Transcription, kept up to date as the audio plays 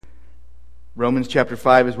Romans chapter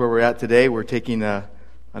 5 is where we're at today. We're taking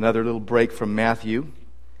another little break from Matthew.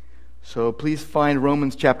 So please find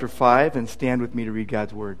Romans chapter 5 and stand with me to read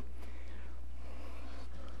God's Word.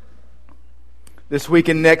 This week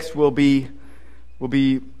and next we'll be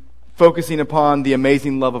focusing upon the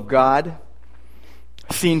amazing love of God,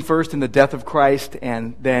 seen first in the death of Christ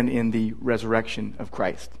and then in the resurrection of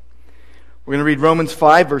Christ. We're going to read Romans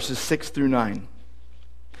 5 verses 6 through 9.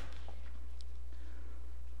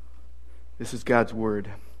 This is God's Word.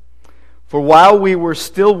 For while we were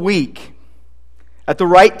still weak, at the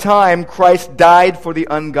right time Christ died for the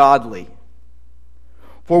ungodly.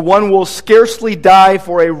 For one will scarcely die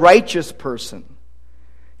for a righteous person,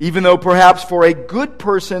 even though perhaps for a good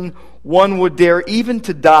person one would dare even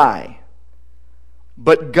to die.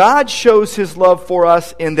 But God shows His love for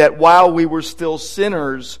us in that while we were still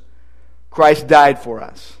sinners, Christ died for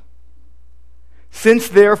us. Since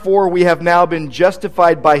therefore we have now been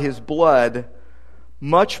justified by His blood,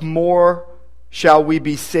 much more shall we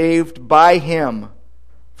be saved by Him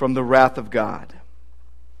from the wrath of God.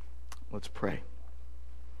 Let's pray.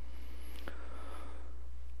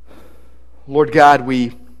 Lord God,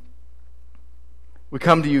 we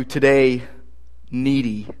come to You today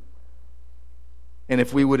needy, and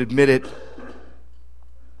if we would admit it,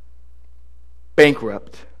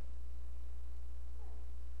 bankrupt,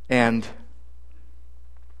 and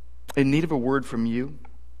in need of a word from You,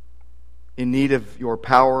 in need of Your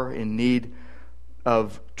power, in need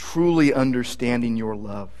of truly understanding Your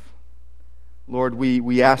love. Lord,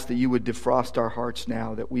 we ask that You would defrost our hearts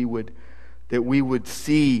now, that we would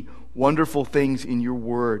see wonderful things in Your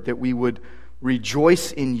Word, that we would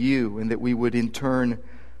rejoice in You, and that we would in turn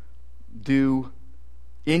do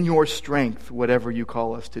in Your strength whatever You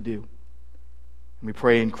call us to do. And we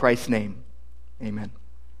pray in Christ's name. Amen.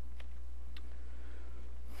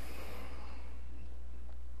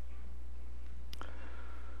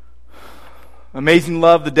 Amazing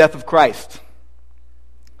love, the death of Christ.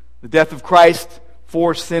 The death of Christ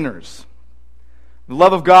for sinners. The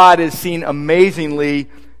love of God is seen amazingly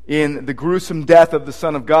in the gruesome death of the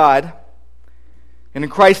Son of God. And in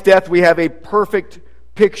Christ's death we have a perfect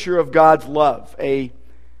picture of God's love. A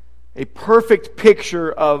perfect picture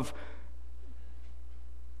of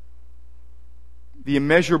the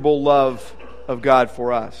immeasurable love of God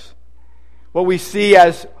for us. What we see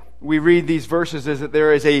as we read these verses is that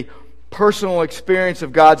there is a personal experience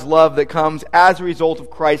of God's love that comes as a result of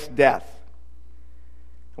Christ's death.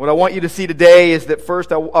 What I want you to see today is that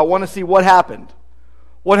first I want to see what happened.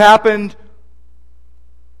 What happened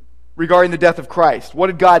regarding the death of Christ? What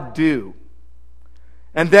did God do?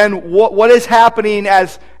 And then what is happening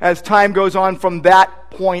as time goes on from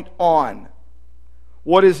that point on?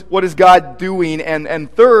 What is God doing?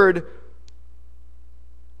 And third,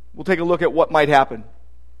 we'll take a look at what might happen.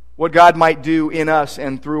 What God might do in us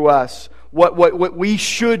and through us. What we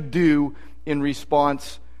should do in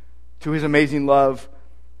response to His amazing love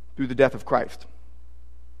through the death of Christ.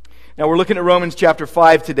 Now we're looking at Romans chapter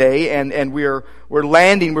 5 today, and we're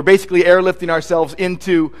basically airlifting ourselves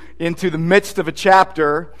into the midst of a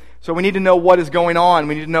chapter. So we need to know what is going on.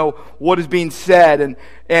 We need to know what is being said.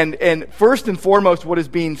 And first and foremost, what is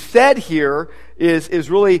being said here is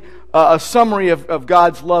really a summary of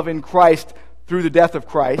God's love in Christ through the death of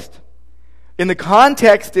Christ. In the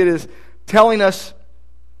context, it is telling us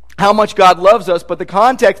how much God loves us, but the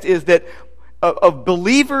context is that of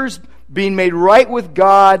believers being made right with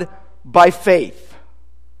God by faith.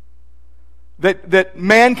 That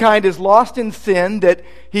mankind is lost in sin, that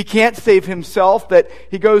he can't save himself, that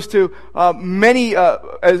he goes to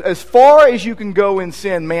as far as you can go in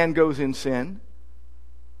sin, man goes in sin.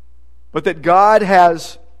 But that God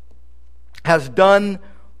has done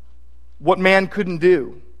what man couldn't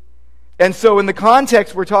do. And so in the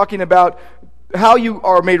context, we're talking about how you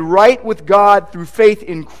are made right with God through faith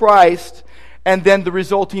in Christ, and then the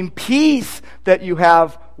resulting peace that you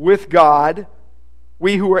have with God.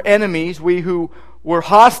 We who were enemies, we who were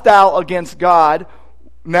hostile against God,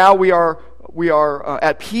 now we are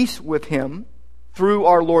at peace with Him through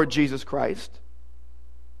our Lord Jesus Christ.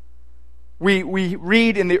 We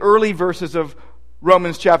read in the early verses of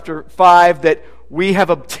Romans chapter 5 that we have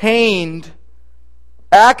obtained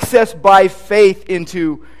access by faith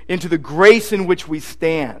into the grace in which we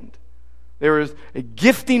stand. There is a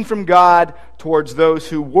gifting from God towards those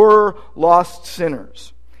who were lost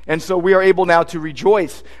sinners. And so we are able now to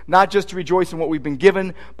rejoice, not just to rejoice in what we've been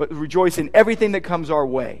given, but rejoice in everything that comes our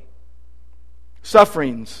way.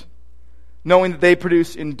 Sufferings, knowing that they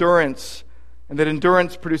produce endurance, and that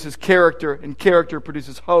endurance produces character, and character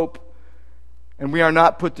produces hope, and we are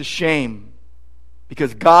not put to shame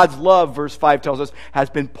Because God's love, verse 5 tells us, has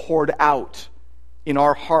been poured out in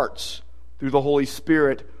our hearts through the Holy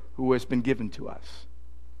Spirit who has been given to us.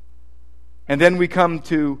 And then we come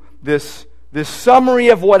to this summary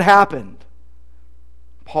of what happened.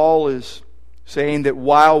 Paul is saying that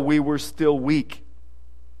while we were still weak,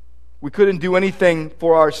 we couldn't do anything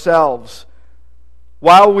for ourselves.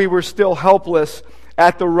 While we were still helpless,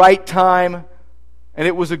 at the right time, and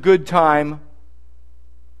it was a good time,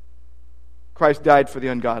 Christ died for the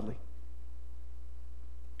ungodly.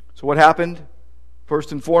 So what happened?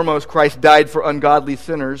 First and foremost, Christ died for ungodly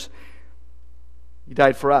sinners. He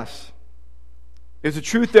died for us. It's a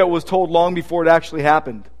truth that was told long before it actually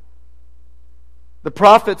happened. The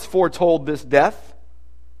prophets foretold this death.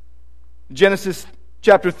 Genesis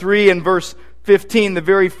chapter 3 and verse 15, the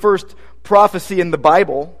very first prophecy in the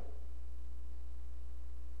Bible.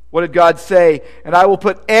 What did God say? And I will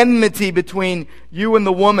put enmity between you and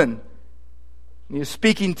the woman. And he is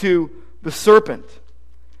speaking to the serpent.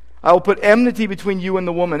 I will put enmity between you and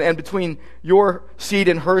the woman, and between your seed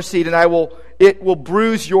and her seed, and it will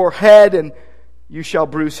bruise your head, and you shall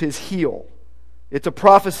bruise his heel. It's a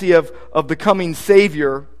prophecy of the coming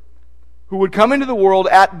Savior who would come into the world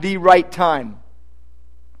at the right time.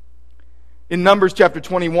 In Numbers chapter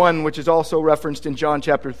 21, which is also referenced in John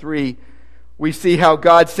chapter 3, we see how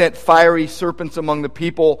God sent fiery serpents among the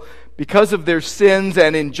people because of their sins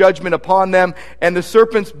and in judgment upon them. And the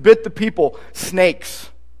serpents bit the people.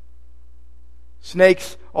 Snakes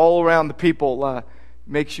all around the people.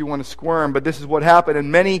 Makes you want to squirm. But this is what happened.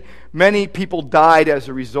 And many people died as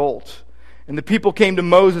a result. And the people came to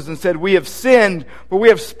Moses and said, we have sinned, for we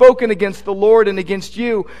have spoken against the Lord and against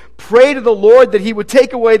you. Pray to the Lord that he would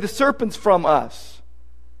take away the serpents from us.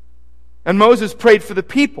 And Moses prayed for the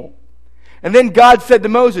people. And then God said to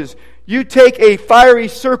Moses, you take a fiery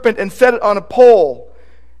serpent and set it on a pole,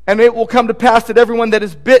 and it will come to pass that everyone that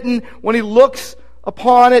is bitten, when he looks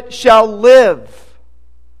upon it, shall live.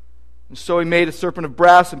 And so he made a serpent of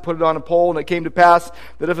brass and put it on a pole, and it came to pass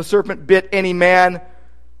that if a serpent bit any man,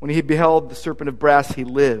 when he beheld the serpent of brass, he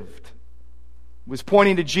lived. It was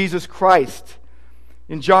pointing to Jesus Christ.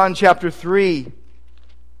 In John chapter 3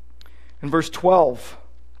 and verse 12,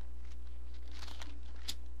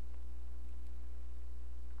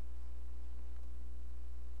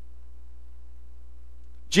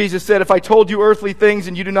 Jesus said, if I told you earthly things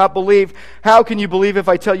and you do not believe, how can you believe if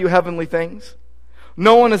I tell you heavenly things?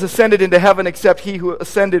 No one has ascended into heaven except he who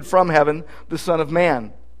ascended from heaven, the Son of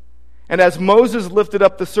Man. And as Moses lifted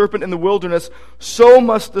up the serpent in the wilderness, so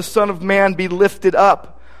must the Son of Man be lifted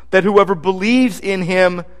up, that whoever believes in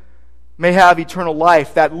him may have eternal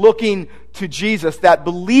life. That looking to Jesus, that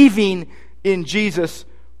believing in Jesus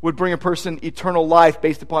would bring a person eternal life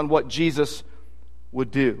based upon what Jesus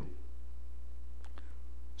would do.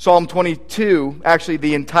 Psalm 22, actually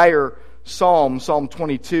the entire Psalm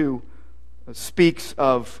 22, speaks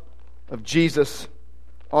of Jesus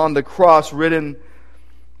on the cross, written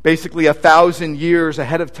basically 1,000 years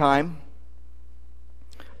ahead of time.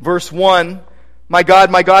 Verse 1, my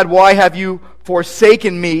God, why have you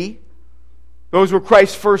forsaken me? Those were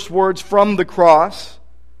Christ's first words from the cross.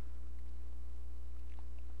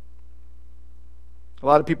 A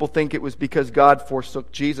lot of people think it was because God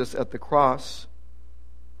forsook Jesus at the cross.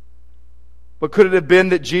 But could it have been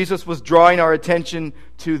that Jesus was drawing our attention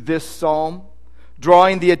to this psalm?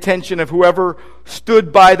 Drawing the attention of whoever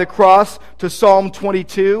stood by the cross to Psalm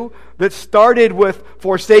 22 that started with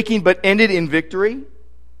forsaking but ended in victory?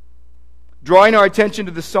 Drawing our attention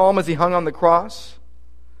to the psalm as he hung on the cross?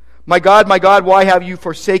 My God, why have you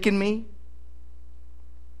forsaken me?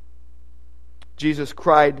 Jesus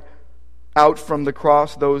cried out from the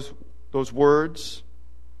cross those words.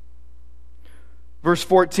 Verse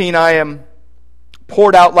 14, I am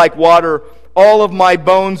poured out like water. All of my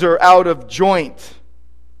bones are out of joint.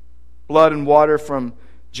 Blood and water from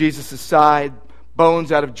Jesus' side.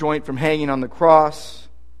 Bones out of joint from hanging on the cross.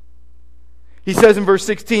 He says in verse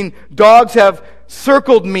 16, dogs have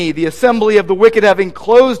circled me. The assembly of the wicked have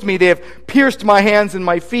enclosed me. They have pierced my hands and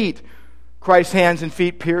my feet. Christ's hands and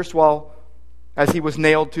feet pierced as he was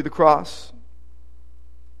nailed to the cross.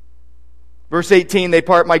 Verse 18, they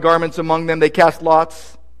part my garments among them. They cast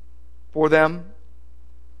lots for them.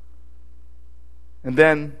 And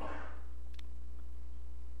then,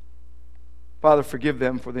 Father, forgive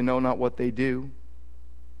them, for they know not what they do.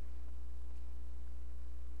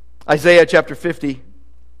 Isaiah chapter 50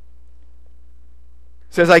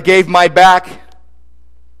 says, I gave my back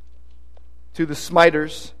to the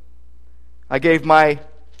smiters. I gave my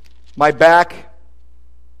back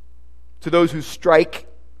to those who strike,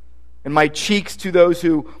 and my cheeks to those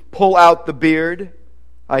who pull out the beard.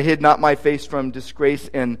 I hid not my face from disgrace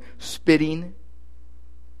and spitting.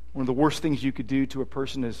 One of the worst things you could do to a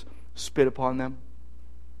person is spit upon them.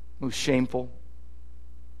 Most shameful.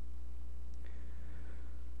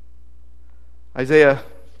 Isaiah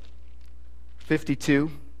 52,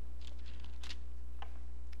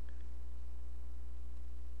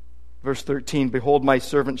 verse 13, Behold, my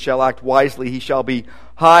servant shall act wisely. He shall be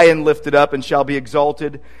high and lifted up and shall be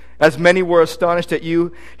exalted. As many were astonished at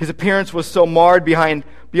you, his appearance was so marred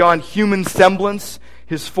beyond human semblance,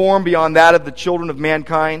 his form beyond that of the children of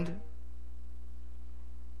mankind.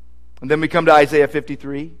 And then we come to Isaiah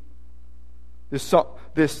 53,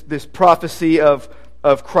 this prophecy of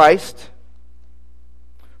Christ.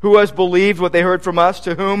 Who has believed what they heard from us?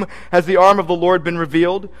 To whom has the arm of the Lord been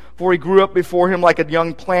revealed? For he grew up before him like a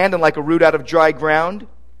young plant and like a root out of dry ground.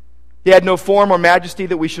 He had no form or majesty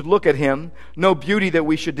that we should look at him, no beauty that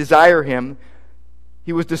we should desire him.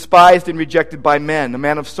 He was despised and rejected by men, a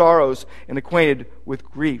man of sorrows and acquainted with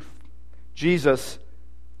grief. Jesus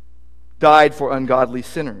died for ungodly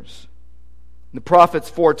sinners. The prophets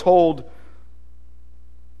foretold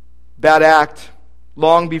that act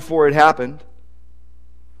long before it happened.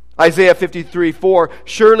 Isaiah 53:4,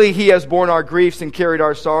 Surely he has borne our griefs and carried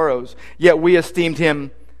our sorrows, yet we esteemed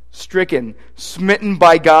him stricken, smitten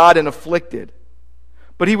by God and afflicted.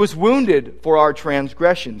 But he was wounded for our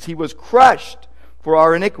transgressions. He was crushed for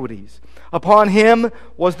our iniquities. Upon him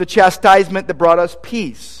was the chastisement that brought us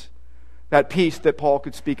peace. That peace that Paul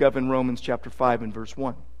could speak of in Romans chapter 5 and verse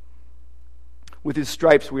 1. With his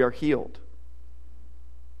stripes we are healed.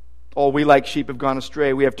 All we like sheep have gone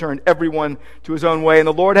astray. We have turned everyone to his own way, and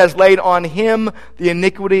the Lord has laid on him the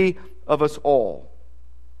iniquity of us all.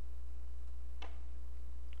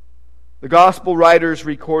 The gospel writers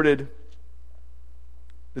recorded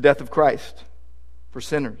the death of Christ for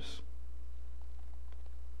sinners.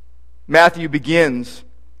 Matthew begins,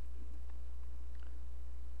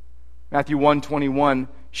 Matthew 1:21,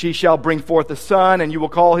 She shall bring forth a son, and you will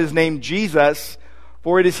call his name Jesus,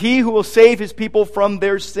 for it is he who will save his people from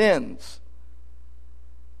their sins.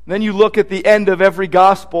 And then you look at the end of every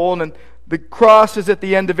gospel, and the cross is at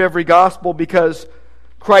the end of every gospel because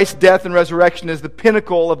Christ's death and resurrection is the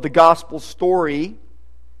pinnacle of the gospel story.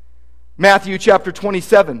 Matthew chapter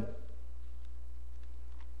 27.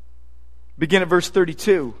 Begin at verse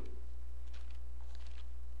 32.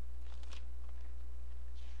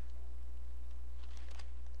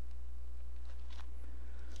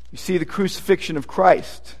 You see the crucifixion of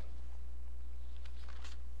Christ.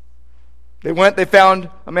 They went, they found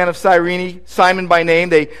a man of Cyrene, Simon by name.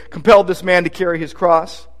 They compelled this man to carry his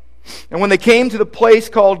cross. And when they came to the place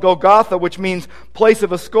called Golgotha, which means place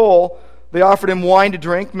of a skull, they offered him wine to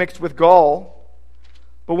drink mixed with gall.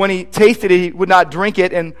 But when he tasted it, he would not drink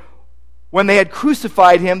it. And when they had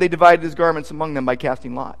crucified him, they divided his garments among them by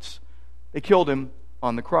casting lots. They killed him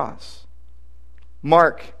on the cross.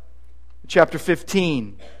 Mark chapter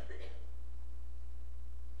 15.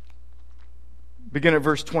 Begin at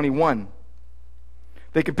verse 21.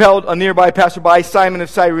 They compelled a nearby passerby, Simon of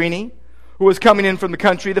Cyrene, who was coming in from the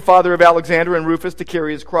country, the father of Alexander and Rufus, to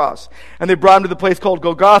carry his cross. And they brought him to the place called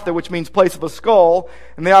Golgotha, which means place of a skull.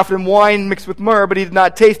 And they offered him wine mixed with myrrh, but he did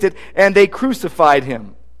not taste it. And they crucified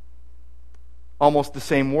him. Almost the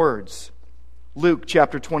same words. Luke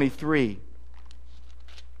chapter 23.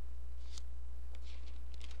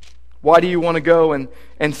 Why do you want to go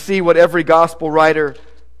and see what every gospel writer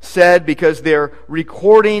said? Because they're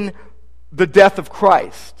recording the death of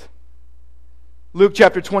Christ. Luke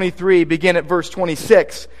chapter 23, begin at verse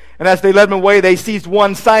 26. And as they led him away, they seized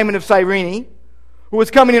one, Simon of Cyrene, who was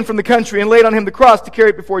coming in from the country, and laid on him the cross to carry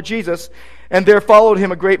it before Jesus. And there followed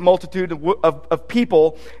him a great multitude of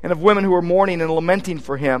people and of women who were mourning and lamenting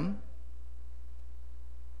for him.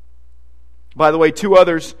 By the way, two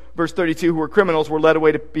others, verse 32, who were criminals, were led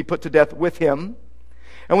away to be put to death with him.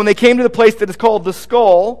 And when they came to the place that is called the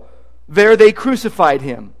Skull, there they crucified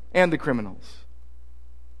him and the criminals.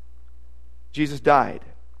 Jesus died.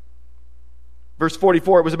 Verse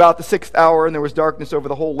 44, it was about the 6th hour, and there was darkness over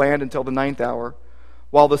the whole land until the 9th hour,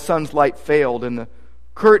 while the sun's light failed, and the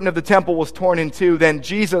curtain of the temple was torn in two. Then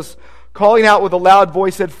Jesus, calling out with a loud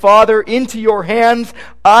voice, said, Father, into your hands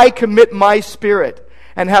I commit my spirit.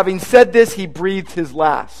 And having said this, he breathed his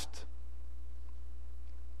last.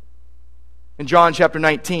 In John chapter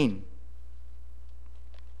 19,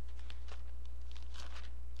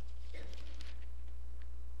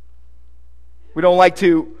 we don't like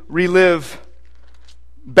to relive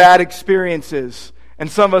bad experiences.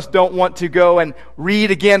 And some of us don't want to go and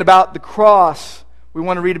read again about the cross. We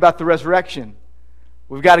want to read about the resurrection.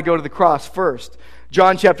 We've got to go to the cross first.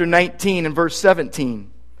 John chapter 19 and verse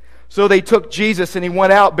 17. So they took Jesus, and he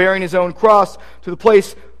went out bearing his own cross to the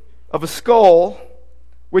place of a skull,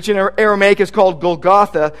 which in Aramaic is called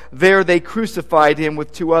Golgotha. There they crucified him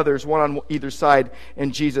with two others, one on either side,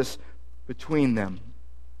 and Jesus between them.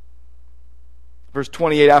 Verse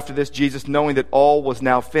 28, after this, Jesus, knowing that all was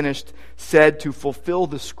now finished, said, to fulfill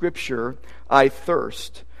the scripture, I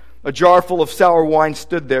thirst. A jar full of sour wine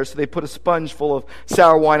stood there, so they put a sponge full of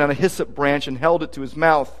sour wine on a hyssop branch and held it to his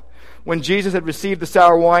mouth. When Jesus had received the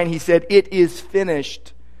sour wine, he said, it is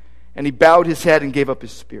finished. And he bowed his head and gave up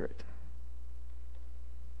his spirit.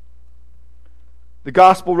 The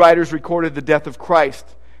gospel writers recorded the death of Christ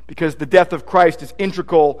because the death of Christ is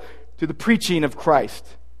integral to the preaching of Christ.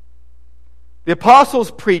 The apostles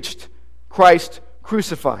preached Christ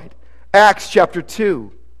crucified. Acts chapter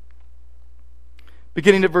 2,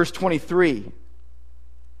 beginning at verse 23.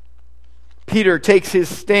 Peter takes his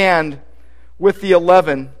stand with the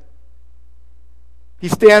 11. He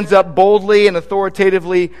stands up boldly and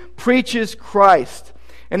authoritatively, preaches Christ.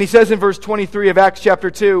 And he says in verse 23 of Acts chapter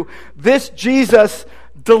 2, this Jesus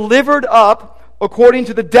delivered up according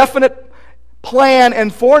to the definite plan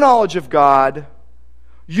and foreknowledge of God,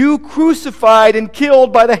 you crucified and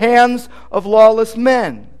killed by the hands of lawless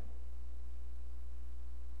men.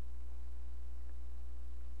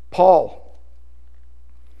 Paul,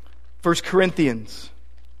 1 Corinthians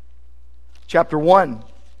chapter 1.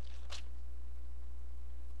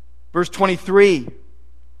 Verse 23,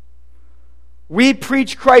 we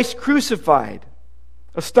preach Christ crucified,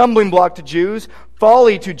 a stumbling block to Jews,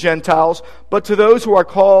 folly to Gentiles, but to those who are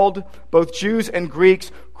called, both Jews and Greeks,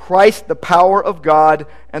 Christ the power of God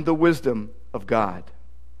and the wisdom of God.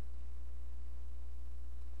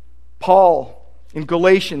 Paul in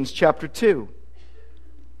Galatians chapter 2,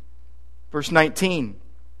 verse 19.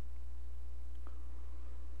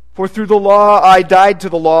 For through the law I died to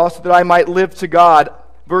the law so that I might live to God.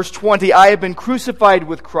 Verse 20, I have been crucified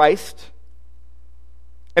with Christ,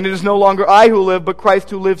 and it is no longer I who live, but Christ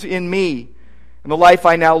who lives in me. And the life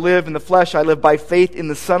I now live in the flesh, I live by faith in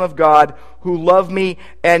the Son of God, who loved me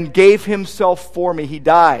and gave himself for me. He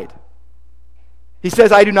died. He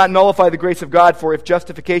says, I do not nullify the grace of God, for if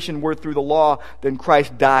justification were through the law, then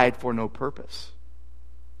Christ died for no purpose.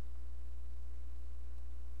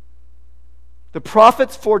 The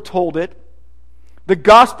prophets foretold it. The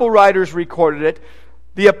gospel writers recorded it.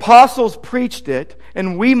 The apostles preached it,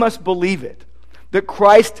 and we must believe it, that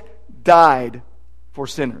Christ died for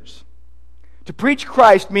sinners. To preach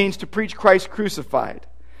Christ means to preach Christ crucified.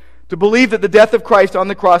 To believe that the death of Christ on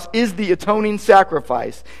the cross is the atoning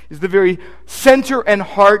sacrifice, is the very center and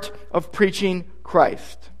heart of preaching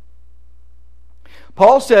Christ.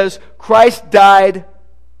 Paul says Christ died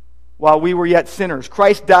while we were yet sinners.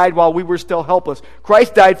 Christ died while we were still helpless.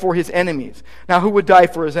 Christ died for his enemies. Now, who would die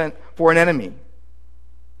for an enemy?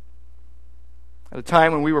 At a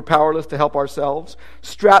time when we were powerless to help ourselves,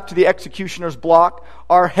 strapped to the executioner's block,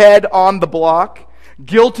 our head on the block,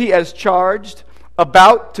 guilty as charged,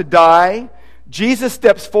 about to die, Jesus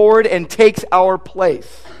steps forward and takes our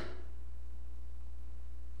place.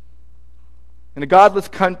 In a godless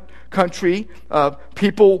country,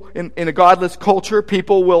 people in a godless culture,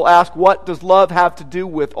 people will ask, what does love have to do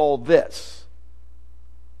with all this?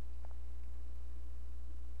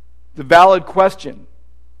 The valid question.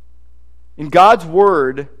 In God's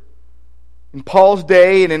Word, in Paul's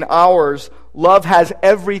day and in ours, love has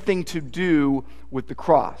everything to do with the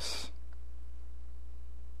cross.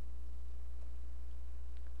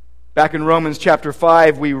 Back in Romans chapter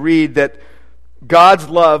 5, we read that God's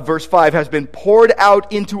love, verse 5, has been poured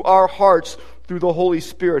out into our hearts through the Holy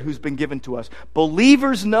Spirit who's been given to us.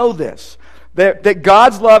 Believers know this, that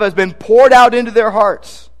God's love has been poured out into their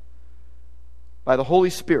hearts by the Holy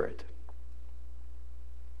Spirit.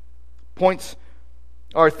 Points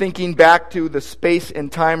our thinking back to the space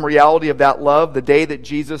and time reality of that love, the day that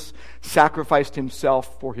Jesus sacrificed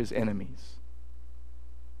himself for his enemies.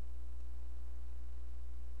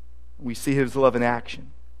 We see his love in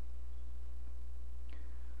action.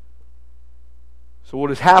 So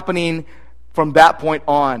what is happening from that point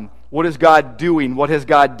on? What is God doing? What has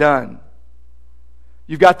God done?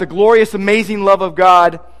 You've got the glorious, amazing love of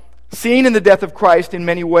God seen in the death of Christ in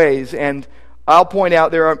many ways, and I'll point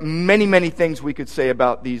out there are many, many things we could say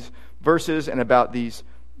about these verses and about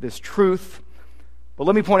this truth. But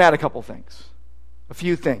let me point out a couple things. A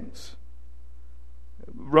few things.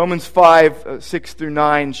 Romans 5, 6 through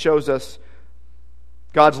 9 shows us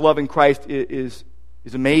God's love in Christ is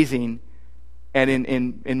amazing and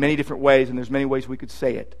in many different ways, and there's many ways we could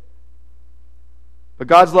say it. But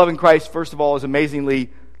God's love in Christ, first of all, is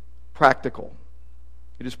amazingly practical.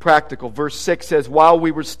 It is practical. Verse 6 says, while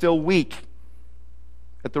we were still weak,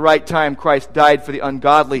 At the right time, Christ died for the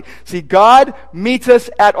ungodly. See, God meets us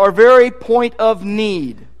at our very point of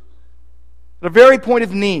need. At our very point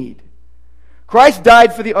of need. Christ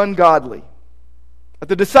died for the ungodly. At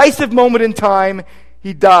the decisive moment in time,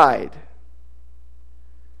 He died.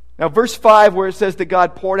 Now, verse 5, where it says that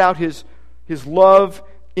God poured out His love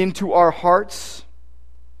into our hearts.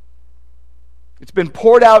 It's been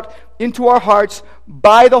poured out into our hearts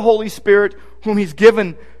by the Holy Spirit, whom He's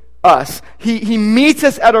given us. He meets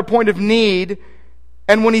us at our point of need,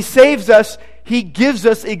 and when He saves us, He gives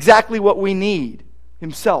us exactly what we need,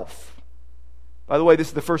 Himself. By the way, this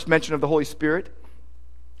is the first mention of the Holy Spirit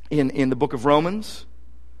in the book of Romans.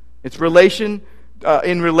 It's in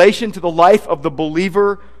relation to the life of the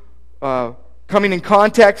believer, coming in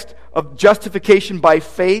context of justification by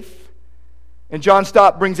faith. And John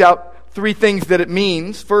Stott brings out three things that it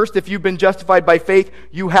means. First, if you've been justified by faith,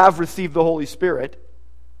 you have received the Holy Spirit.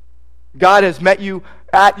 God has met you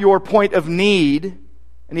at your point of need,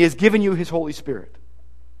 and He has given you His Holy Spirit.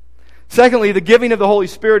 Secondly, the giving of the Holy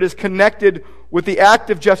Spirit is connected with the act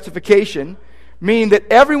of justification, meaning that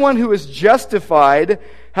everyone who is justified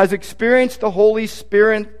has experienced the Holy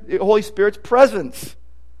Spirit's presence.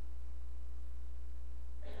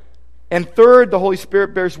 And third, the Holy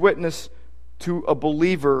Spirit bears witness to a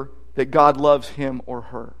believer that God loves him or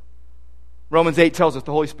her. Romans 8 tells us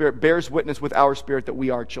the Holy Spirit bears witness with our spirit that we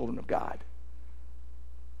are children of God.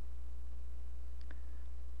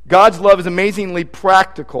 God's love is amazingly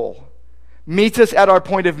practical, meets us at our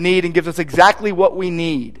point of need, and gives us exactly what we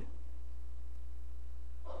need.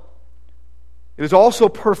 It is also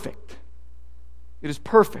perfect. It is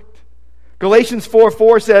perfect. Galatians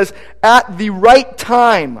 4:4 says, at the right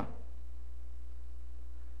time,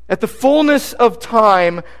 at the fullness of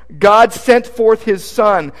time, God sent forth His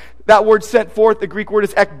Son. That word sent forth, the Greek word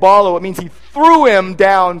is ekbalo. It means He threw Him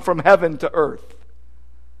down from heaven to earth.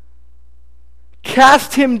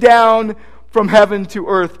 Cast Him down from heaven to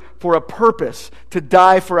earth for a purpose, to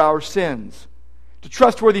die for our sins. It's a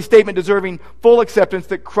trustworthy statement deserving full acceptance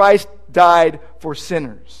that Christ died for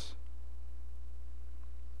sinners.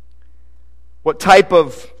 What type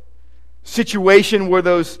of situation were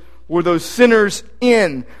those sinners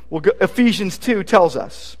in? Well, Ephesians 2 tells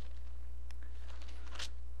us.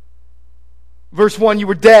 Verse 1, you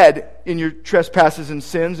were dead in your trespasses and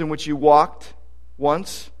sins in which you walked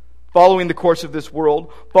once, following the course of this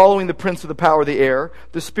world, following the prince of the power of the air,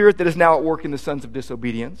 the spirit that is now at work in the sons of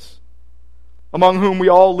disobedience, among whom we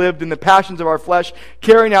all lived in the passions of our flesh,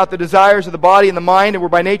 carrying out the desires of the body and the mind, and were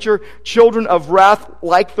by nature children of wrath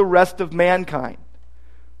like the rest of mankind,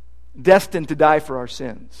 destined to die for our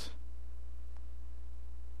sins.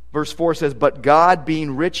 Verse 4 says, but God,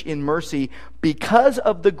 being rich in mercy, because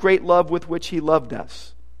of the great love with which He loved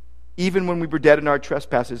us, even when we were dead in our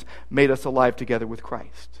trespasses, made us alive together with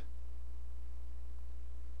Christ.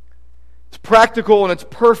 It's practical and it's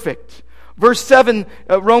perfect. Verse 7,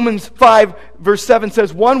 Romans 5, verse 7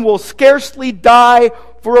 says, one will scarcely die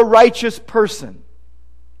for a righteous person,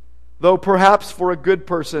 though perhaps for a good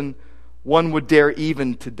person one would dare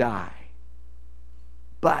even to die.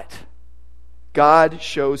 But God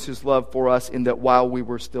shows His love for us in that while we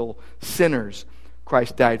were still sinners,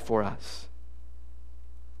 Christ died for us.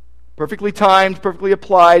 Perfectly timed, perfectly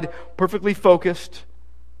applied, perfectly focused.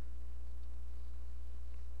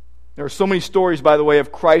 There are so many stories, by the way,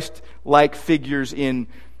 of Christ-like figures in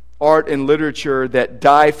art and literature that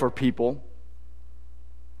die for people.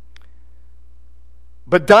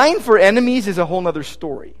 But dying for enemies is a whole other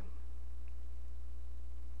story.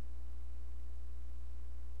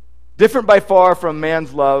 Different by far from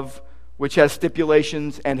man's love, which has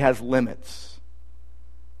stipulations and has limits.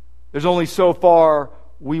 There's only so far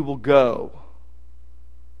we will go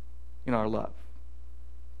in our love.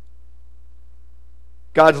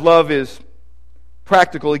 God's love is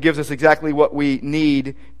practical. He gives us exactly what we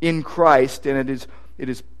need in Christ, and it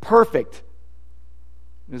is perfect.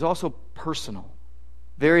 It is also personal.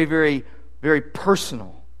 Very, very, very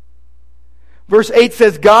personal. Verse 8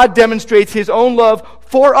 says, God demonstrates His own love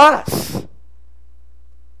for us.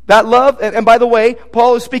 That love, and by the way,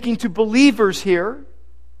 Paul is speaking to believers here.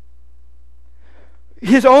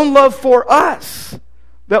 His own love for us.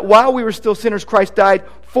 That while we were still sinners, Christ died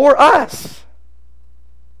for us.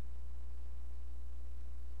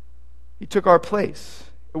 He took our place.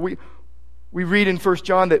 We read in 1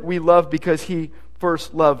 John that we love because He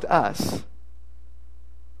first loved us.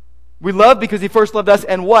 We love because He first loved us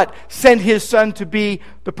and what? Sent His Son to be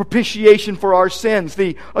the propitiation for our sins,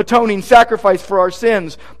 the atoning sacrifice for our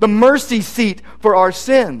sins, the mercy seat for our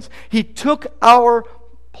sins. He took our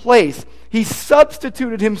place. He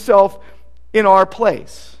substituted Himself in our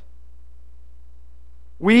place.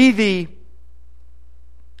 We, the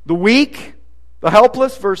weak, the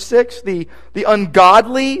helpless, verse 6, the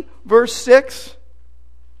ungodly, verse 6,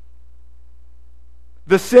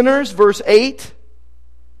 the sinners, verse 8,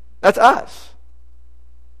 that's us.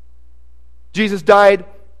 Jesus died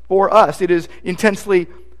for us. It is intensely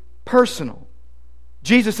personal.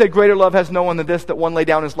 Jesus said, greater love has no one than this, that one lay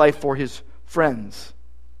down his life for his friends.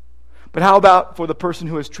 But how about for the person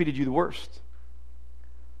who has treated you the worst?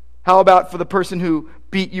 How about for the person who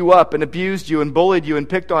beat you up and abused you and bullied you and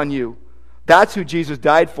picked on you? That's who Jesus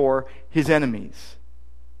died for, his enemies.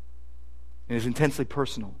 It is intensely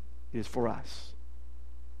personal. It is for us.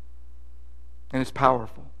 And it's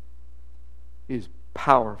powerful. It is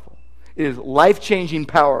powerful. It is life-changing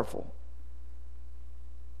powerful.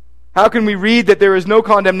 How can we read that there is no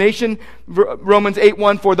condemnation? Romans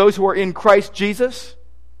 8:1, for those who are in Christ Jesus.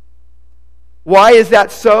 Why is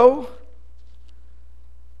that so?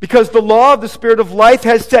 Because the law of the Spirit of life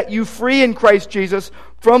has set you free in Christ Jesus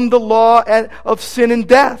from the law of sin and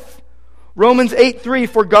death. Romans 8:3,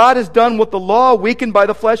 for God has done what the law, weakened by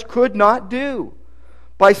the flesh, could not do,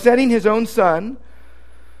 by sending his own Son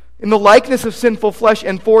in the likeness of sinful flesh,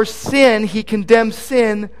 and for sin he condemned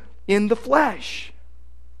sin in the flesh.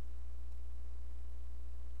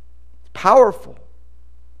 It's powerful.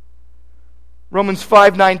 Romans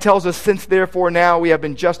 5:9 tells us, since therefore now we have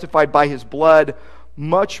been justified by his blood,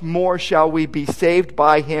 much more shall we be saved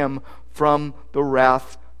by him from the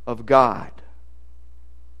wrath of God.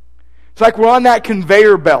 It's like we're on that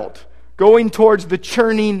conveyor belt going towards the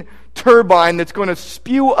churning turbine that's going to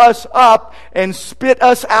spew us up and spit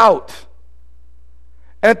us out.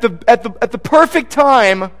 At the perfect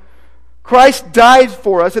time, Christ died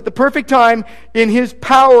for us. At the perfect time, in his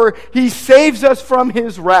power, he saves us from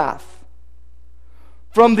his wrath.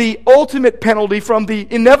 From the ultimate penalty, from the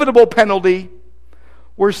inevitable penalty.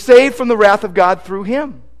 We're saved from the wrath of God through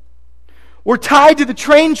him. We're tied to the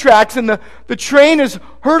train tracks, and the train is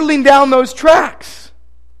hurtling down those tracks.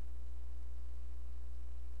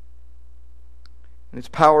 And it's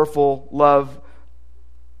powerful love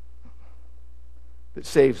that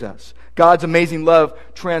saves us. God's amazing love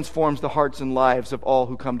transforms the hearts and lives of all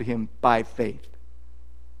who come to him by faith.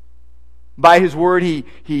 By his word,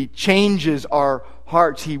 he changes our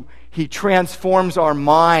hearts. He transforms our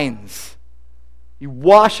minds. He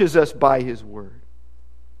washes us by his word.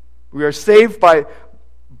 We are saved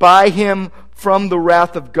by him from the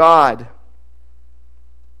wrath of God.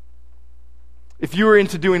 If you are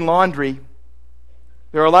into doing laundry,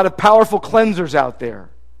 there are a lot of powerful cleansers out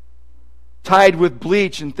there, tied with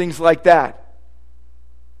bleach and things like that.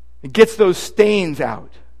 It gets those stains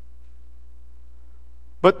out.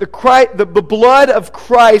 But the blood of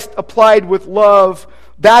Christ applied with love,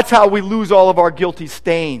 that's how we lose all of our guilty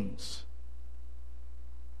stains.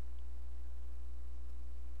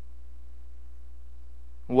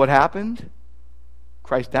 What happened?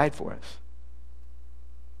 Christ died for us.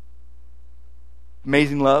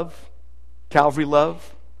 Amazing love, Calvary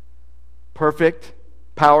love, perfect,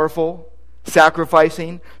 powerful,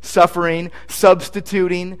 sacrificing, suffering,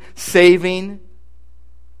 substituting, saving.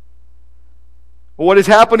 What is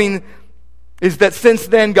happening is that since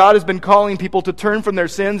then, God has been calling people to turn from their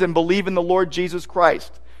sins and believe in the Lord Jesus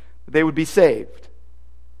Christ, that they would be saved.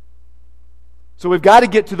 So we've got to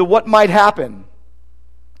get to the what might happen.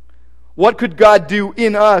 What could God do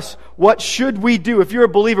in us? What should we do? If you're a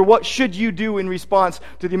believer, what should you do in response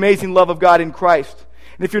to the amazing love of God in Christ?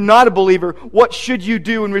 And if you're not a believer, what should you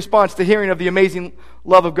do in response to hearing of the amazing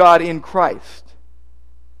love of God in Christ?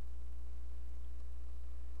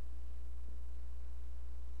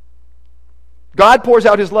 God pours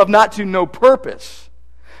out his love not to no purpose.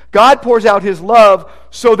 God pours out his love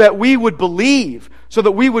so that we would believe, so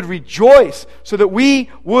that we would rejoice, so that we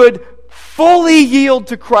would fully yield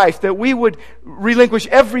to Christ, that we would relinquish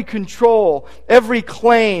every control, every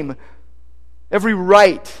claim, every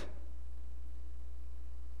right.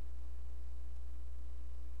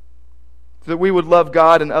 So that we would love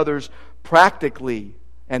God and others practically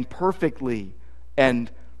and perfectly and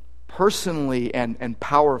personally and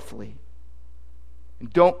powerfully.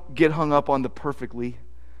 And don't get hung up on the perfectly.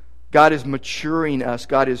 God is maturing us.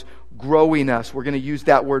 God is growing us. We're going to use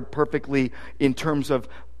that word perfectly in terms of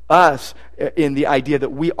us, in the idea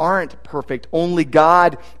that we aren't perfect. Only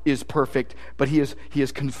God is perfect, but He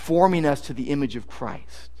is conforming us to the image of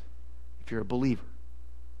Christ, if you're a believer.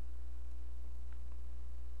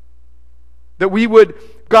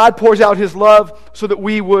 God pours out His love so that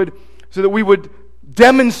we would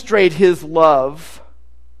demonstrate His love,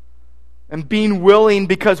 and being willing,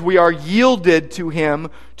 because we are yielded to Him,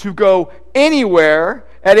 to go anywhere,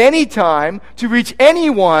 at any time, to reach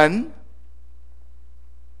anyone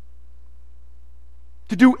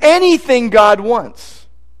to do anything God wants.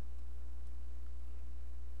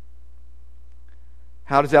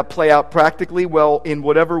 How does that play out practically? Well, in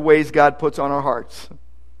whatever ways God puts on our hearts.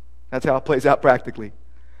 That's how it plays out practically.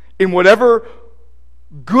 In whatever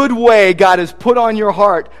good way God has put on your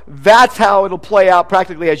heart, that's how it'll play out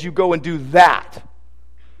practically as you go and do that.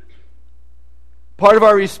 Part of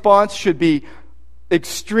our response should be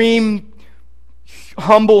extreme,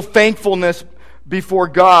 humble thankfulness before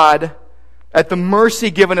God at the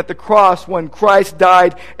mercy given at the cross when Christ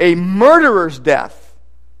died a murderer's death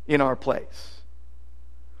in our place.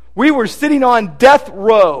 We were sitting on death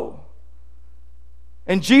row,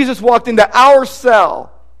 and Jesus walked into our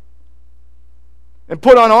cell and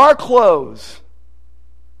put on our clothes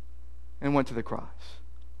and went to the cross.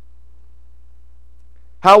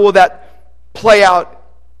 How will that play out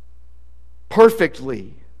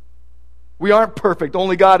perfectly? We aren't perfect.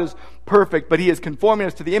 Only God is perfect, but He is conforming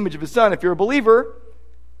us to the image of His Son if you're a believer.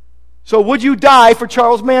 So would you die for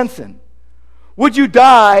Charles Manson? Would you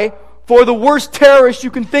die for the worst terrorist you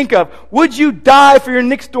can think of? Would you die for your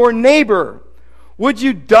next door neighbor? Would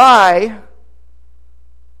you die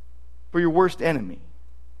for your worst enemy?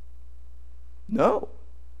 No,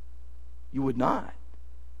 you would not.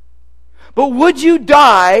 But would you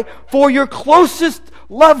die for your closest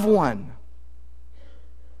loved one?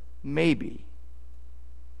 Maybe.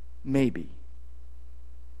 Maybe.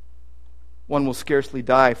 One will scarcely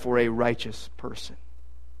die for a righteous person.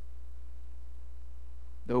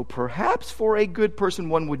 Though perhaps for a good person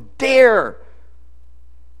one would dare.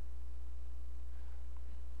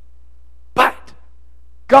 But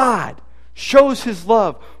God shows His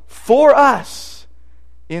love for us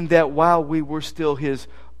in that while we were still His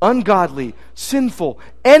ungodly, sinful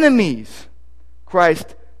enemies,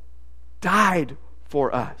 Christ died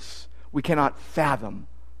for us. We cannot fathom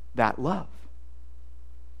that love.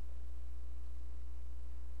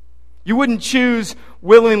 You wouldn't choose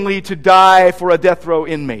willingly to die for a death row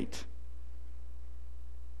inmate.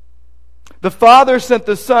 The Father sent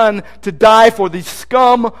the Son to die for the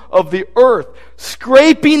scum of the earth,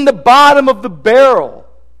 scraping the bottom of the barrel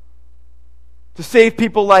to save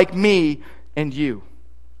people like me and you.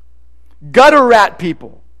 Gutter rat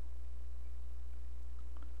people,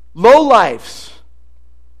 lowlifes,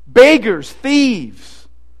 beggars, thieves,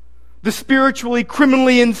 the spiritually,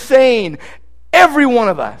 criminally insane, every one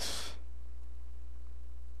of us.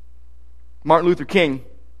 Martin Luther King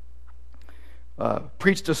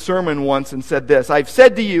preached a sermon once and said this. I've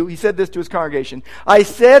said to you, he said this to his congregation, I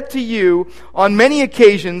said to you on many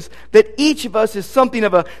occasions that each of us is something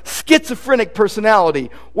of a schizophrenic personality.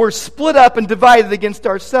 We're split up and divided against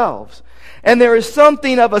ourselves. And there is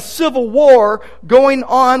something of a civil war going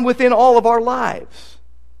on within all of our lives.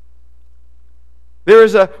 There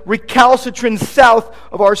is a recalcitrant south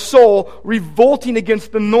of our soul revolting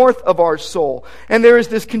against the north of our soul. And there is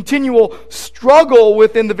this continual struggle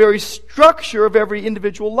within the very structure of every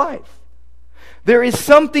individual life. There is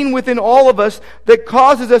something within all of us that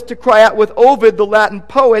causes us to cry out with Ovid, the Latin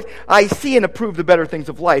poet, I see and approve the better things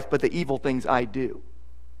of life, but the evil things I do.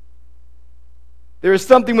 There is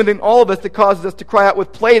something within all of us that causes us to cry out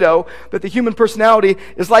with Plato that the human personality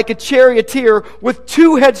is like a charioteer with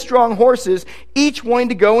two headstrong horses, each wanting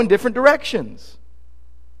to go in different directions.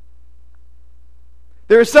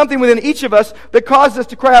 There is something within each of us that causes us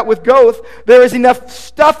to cry out with Goethe, there is enough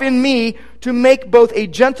stuff in me to make both a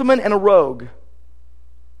gentleman and a rogue.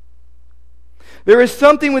 There is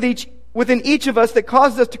something within each of us that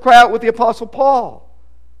causes us to cry out with the Apostle Paul.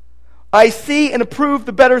 I see and approve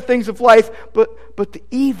the better things of life, but the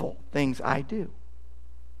evil things I do. You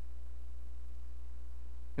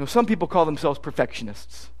know, some people call themselves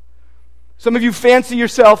perfectionists. Some of you fancy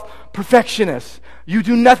yourself perfectionists. You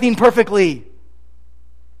do nothing perfectly.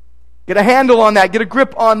 Get a handle on that. Get a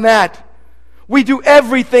grip on that. We do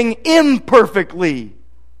everything imperfectly.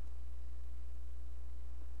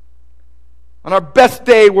 On our best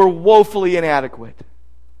day, we're woefully inadequate.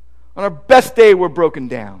 On our best day, we're broken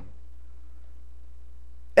down.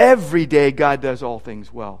 Every day, God does all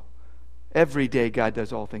things well. Every day, God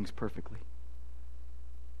does all things perfectly.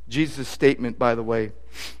 Jesus' statement, by the way,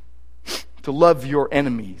 to love your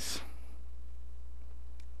enemies,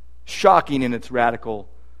 shocking in its radical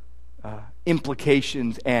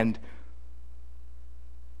implications and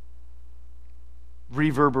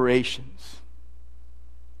reverberations.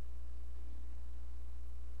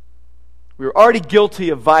 We are already guilty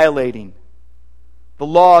of violating the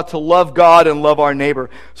law to love God and love our neighbor.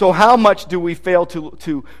 So how much do we fail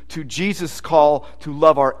to Jesus' call to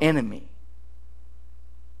love our enemy?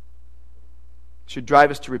 It should drive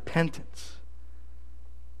us to repentance.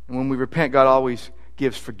 And when we repent, God always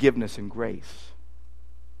gives forgiveness and grace.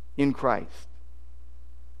 in Christ.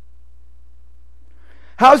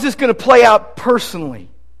 How's this going to play out personally?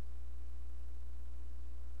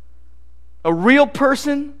 A real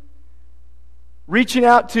person reaching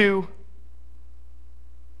out to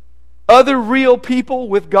other real people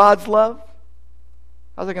with God's love?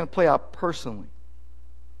 How's that going to play out personally?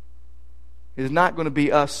 It is not going to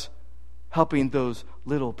be us helping those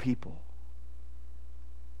little people.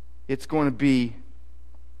 It's going to be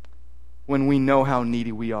when we know how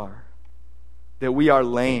needy we are, that we are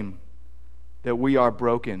lame, that we are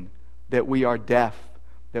broken, that we are deaf,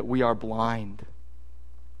 that we are blind,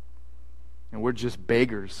 and we're just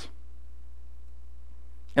beggars.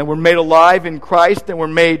 And we're made alive in Christ, and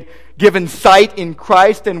we're given sight in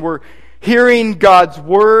Christ, and we're hearing God's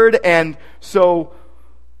Word. And so,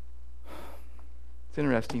 it's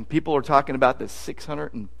interesting. People are talking about this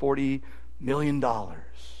 $640 million.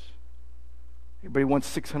 Everybody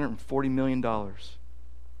wants $640 million.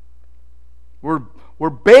 We're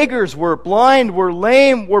beggars, we're blind, we're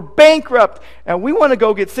lame, we're bankrupt, and we want to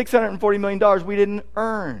go get $640 million we didn't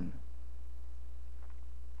earn.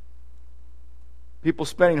 People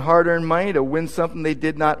spending hard-earned money to win something they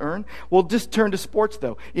did not earn. Well, just turn to sports,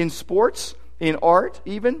 though. In sports, in art,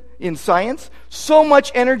 even, in science, so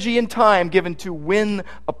much energy and time given to win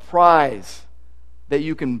a prize that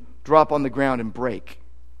you can drop on the ground and break.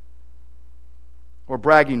 Or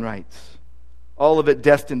bragging rights. All of it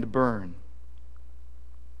destined to burn.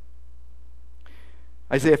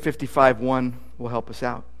 Isaiah 55:1 will help us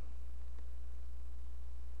out.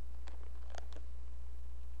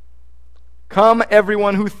 Come,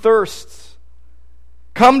 everyone who thirsts.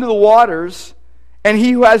 Come to the waters, and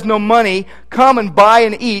he who has no money, come and buy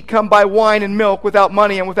and eat. Come buy wine and milk without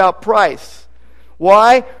money and without price.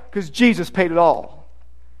 Why? Because Jesus paid it all.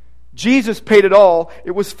 Jesus paid it all.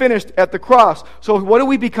 It was finished at the cross. So what do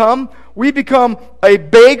we become? We become a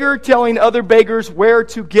beggar telling other beggars where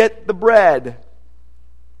to get the bread.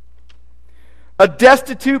 A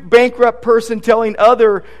destitute, bankrupt person telling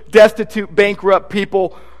other destitute, bankrupt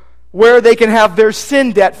people where they can have their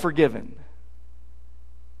sin debt forgiven.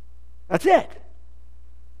 That's it.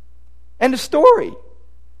 End of story.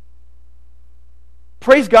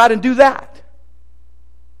 Praise God and do that.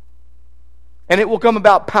 And it will come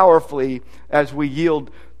about powerfully as we yield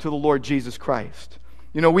to the Lord Jesus Christ.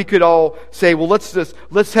 You know, we could all say, well, let's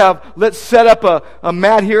set up a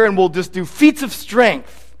mat here and we'll just do feats of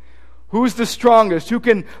strength. Who's the strongest? Who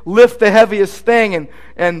can lift the heaviest thing?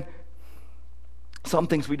 And some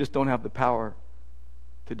things we just don't have the power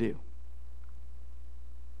to do.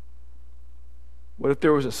 What if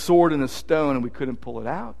there was a sword and a stone and we couldn't pull it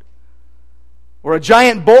out? Or a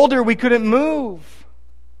giant boulder we couldn't move?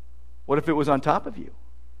 What if it was on top of you?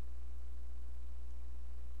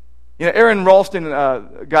 You know, Aaron Ralston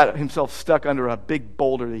got himself stuck under a big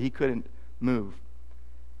boulder that he couldn't move.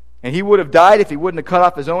 And he would have died if he wouldn't have cut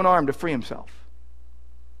off his own arm to free himself.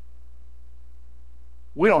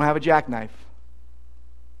 We don't have a jackknife.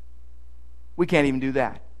 We can't even do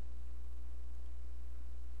that.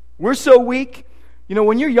 We're so weak. You know,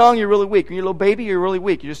 when you're young, you're really weak. When you're a little baby, you're really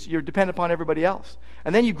weak. You're dependent upon everybody else.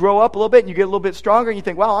 And then you grow up a little bit and you get a little bit stronger and you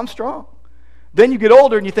think, wow, I'm strong. Then you get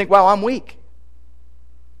older and you think, wow, I'm weak.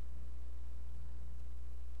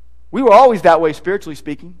 We were always that way, spiritually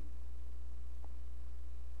speaking.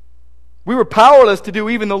 We were powerless to do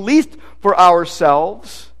even the least for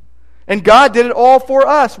ourselves. And God did it all for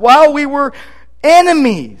us while we were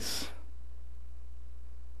enemies.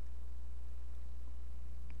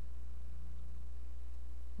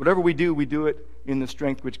 Whatever we do it in the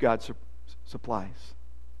strength which God supplies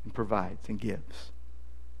and provides and gives.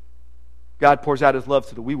 God pours out His love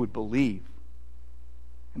so that we would believe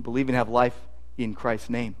and believe and have life in Christ's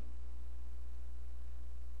name.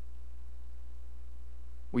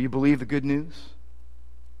 Will you believe the good news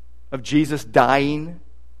of Jesus dying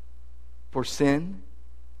for sin?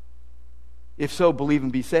 If so, believe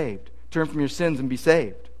and be saved. Turn from your sins and be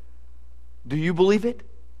saved. Do you believe it?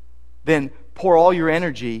 Then pour all your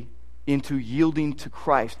energy into yielding to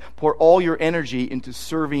Christ. Pour all your energy into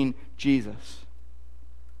serving Jesus.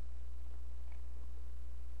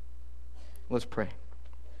 Let's pray.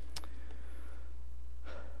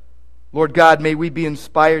 Lord God, may we be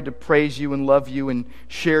inspired to praise You and love You and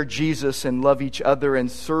share Jesus and love each other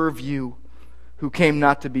and serve You, who came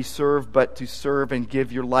not to be served but to serve and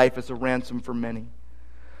give Your life as a ransom for many.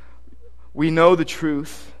 We know the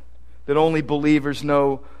truth that only believers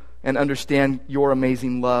know and understand Your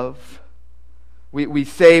amazing love. We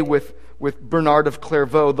say with Bernard of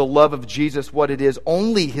Clairvaux, the love of Jesus, what it is,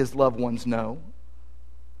 only His loved ones know.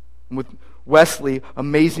 And with Wesley,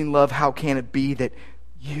 amazing love, how can it be that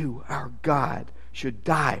You, our God, should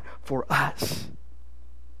die for us.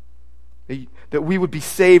 That we would be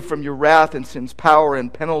saved from your wrath and sin's power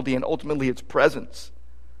and penalty and ultimately its presence.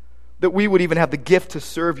 That we would even have the gift to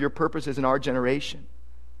serve your purposes in our generation.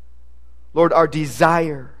 Lord, our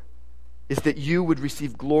desire is that you would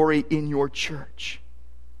receive glory in your church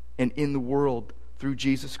and in the world through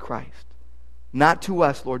Jesus Christ. Not to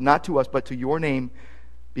us, Lord, not to us, but to your name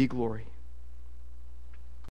be glory.